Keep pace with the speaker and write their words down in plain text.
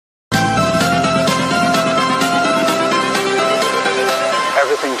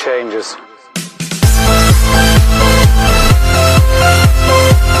changes.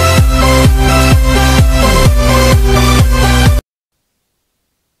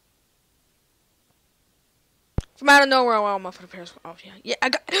 From out of nowhere, well, Muffin appears. Oh yeah, yeah, I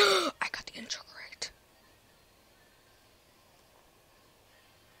got the intro correct.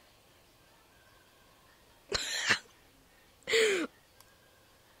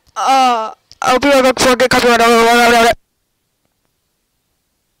 I'll be able to get copyright.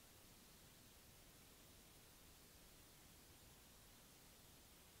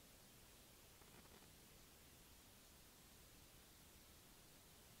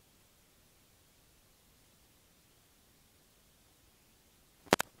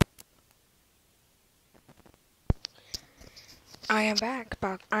 I am back.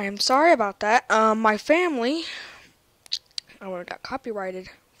 I am sorry about that. My family, I would have got copyrighted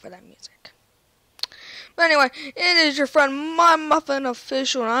for that music. But anyway, it is your friend,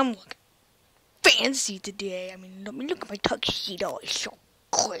 MuffinOfficial, and I'm looking fancy today. I mean, look at my tuxedo. It's so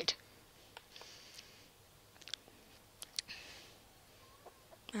good.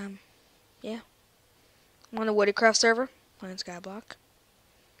 Yeah. I'm on the Woodycraft server, playing Skyblock.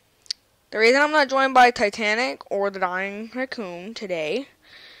 The reason I'm not joined by Titanic or the Dying Raccoon today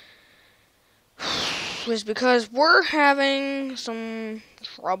is because we're having some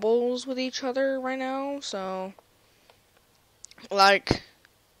troubles with each other right now, so, like,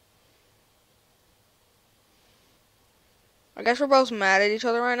 I guess we're both mad at each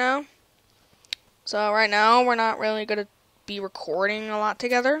other right now. So right now, we're not really going to be recording a lot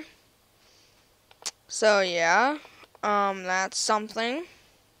together. So yeah, that's something.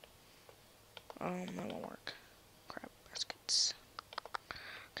 That won't work. Crap baskets.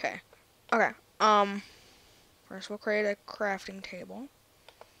 Okay. First we'll create a crafting table.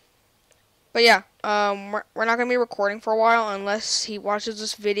 But yeah, we're not gonna be recording for a while unless he watches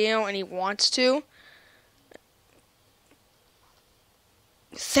this video and he wants to.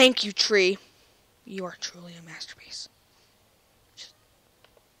 Thank you, tree. You are truly a masterpiece.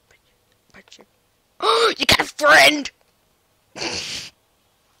 But you. Oh, you got a friend.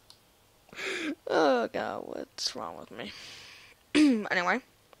 Oh god, what's wrong with me? Anyway.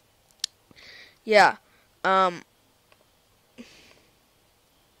 Yeah.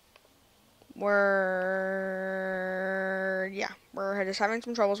 We're just having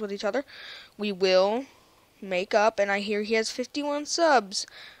some troubles with each other. We will make up, and I hear he has 51 subs.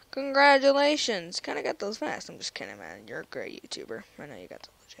 Congratulations. Kinda got those fast. I'm just kidding, man. You're a great YouTuber. I know you got the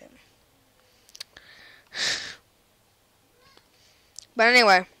legit. But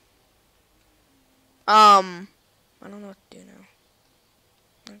anyway. I don't know what to do now.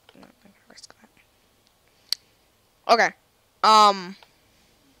 I'm not gonna risk that. Okay.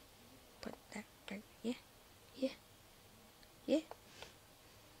 Put that right. Yeah.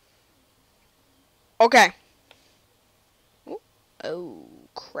 Okay. Ooh. Oh,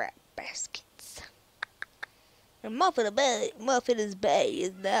 crap baskets. And Muffin is Bay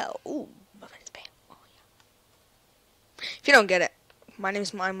is now. Ooh, Muffin is Bay. Oh yeah. If you don't get it, my name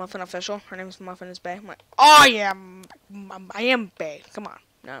is MuffinOfficial. Her name is Muffin is Bay. I'm like, oh yeah, I am Bay. Come on.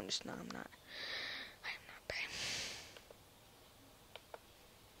 No, I'm not. I am not Bay.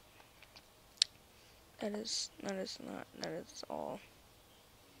 That is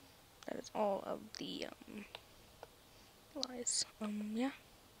all of the lies. Yeah.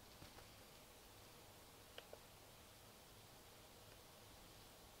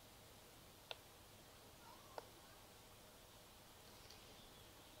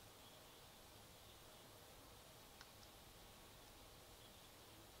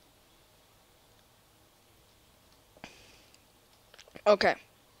 Okay.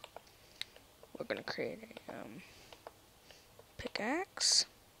 We're gonna create a pickaxe.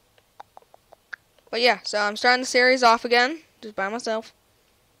 But yeah, so I'm starting the series off again, just by myself.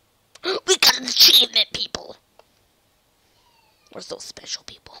 We got an achievement, people. We're so special,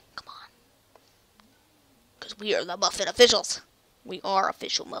 people. Come on. Because we are the Muffin Officials. We are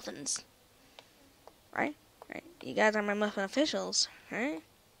official muffins. Right? Right? You guys are my Muffin Officials, right?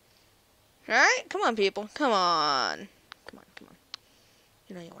 Right? Come on, people. Come on. Come on.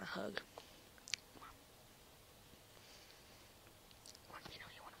 You know you want a hug. Come on. You know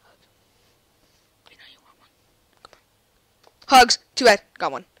you want a hug. You know you want one. Come on. Hugs. Too bad.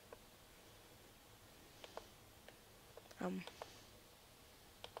 Got one.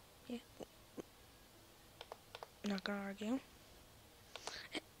 Yeah. Not gonna argue.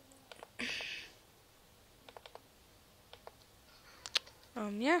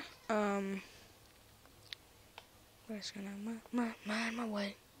 Yeah. We're just gonna mind my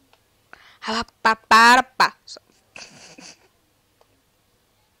way. So,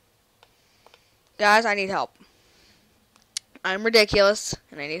 Guys, I need help. I'm ridiculous,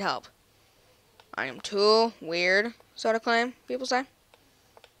 and I need help. I am too weird, so to claim, people say.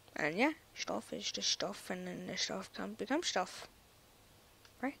 And yeah, stuff is just stuff, and then the stuff becomes stuff.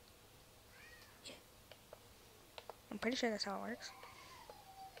 Right? Yeah. I'm pretty sure that's how it works.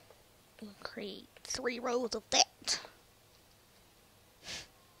 We'll create 3 rows of that.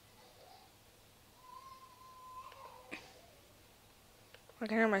 I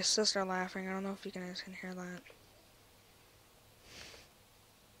can hear my sister laughing. I don't know if you guys can hear that.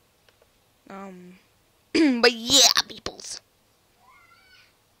 But yeah, peoples.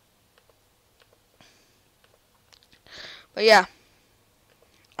 But yeah.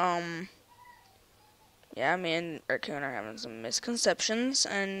 Yeah, me and Raccoon are having some misconceptions,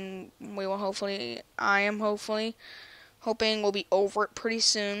 and we will I am hoping we'll be over it pretty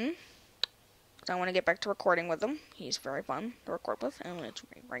soon. Because I want to get back to recording with him. He's very fun to record with, and let's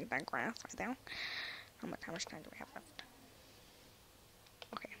bring that grass right there. How much time do we have left?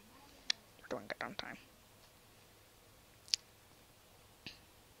 Okay. We're doing good on time.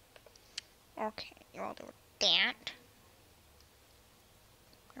 Okay, you'll do that.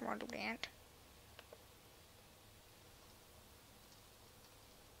 I want to do that.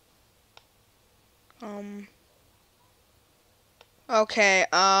 Okay,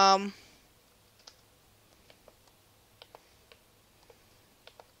 okay,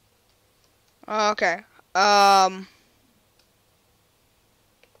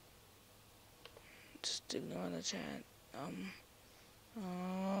 just ignore the chat, oh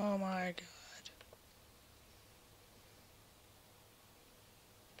my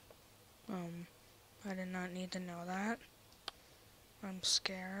god, I did not need to know that. I'm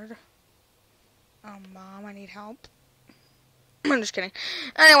scared. Mom, I need help. I'm just kidding.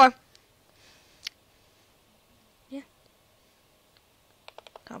 Anyway. Yeah.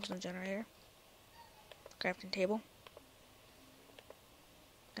 Cobblestone generator. Crafting table.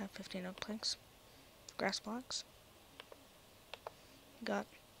 Got 15 oak planks. Grass blocks. Got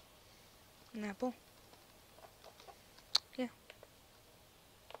an apple. Yeah.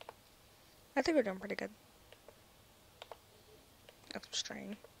 I think we're doing pretty good. Got some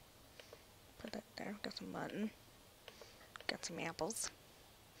string. Put that there. Got some mutton. Got some apples.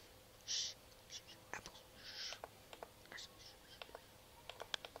 Shh. Apples.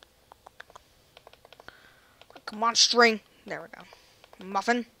 Come on, string. There we go.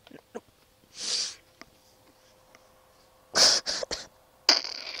 Muffin. Nope.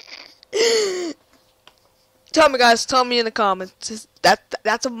 Tell me, guys. Tell me in the comments.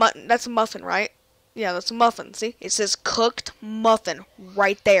 That's a mutton. That's a muffin, right? Yeah, that's a muffin. See, it says cooked muffin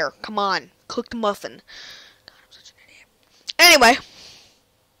right there. Come on, cooked muffin. God, I'm such an idiot. Anyway.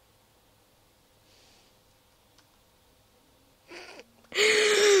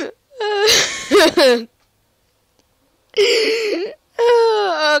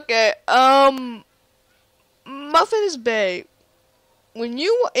 Okay. Muffin is bae.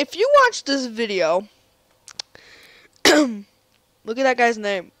 If you watch this video, look at that guy's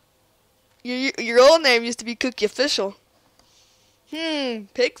name. Your old name used to be MuffinOfficial.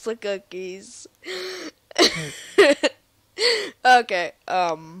 Pixel cookies. Okay,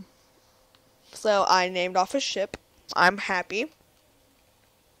 so I named off a ship. I'm happy.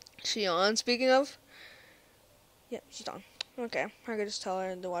 She on, speaking of? Yeah, she's on. Okay, I could just tell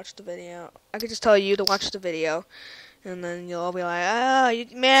her to watch the video. I could just tell you to watch the video, and then you'll all be like, oh,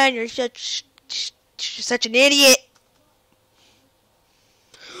 man, you're such an idiot.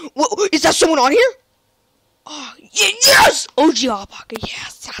 Whoa, is that someone on here? Oh, yes! Oh, Giabaka,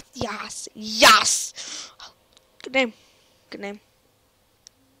 yes! Good name. Good name.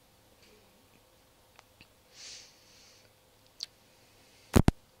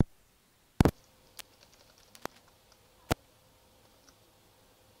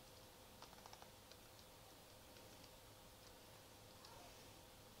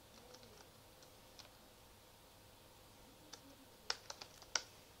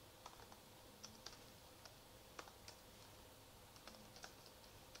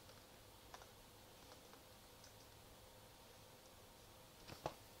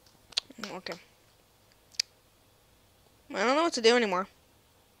 Okay. I don't know what to do anymore.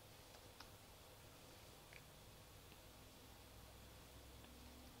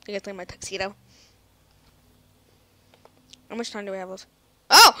 You guys like my tuxedo? How much time do we have left?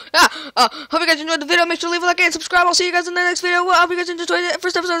 Oh! Yeah! Hope you guys enjoyed the video. Make sure to leave a like and subscribe. I'll see you guys in the next video. I hope you guys enjoyed the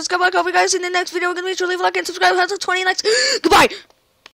first episode of Skyblock. I'll see you guys in the next video. Make sure to leave a like and subscribe. Have 20 likes. Goodbye!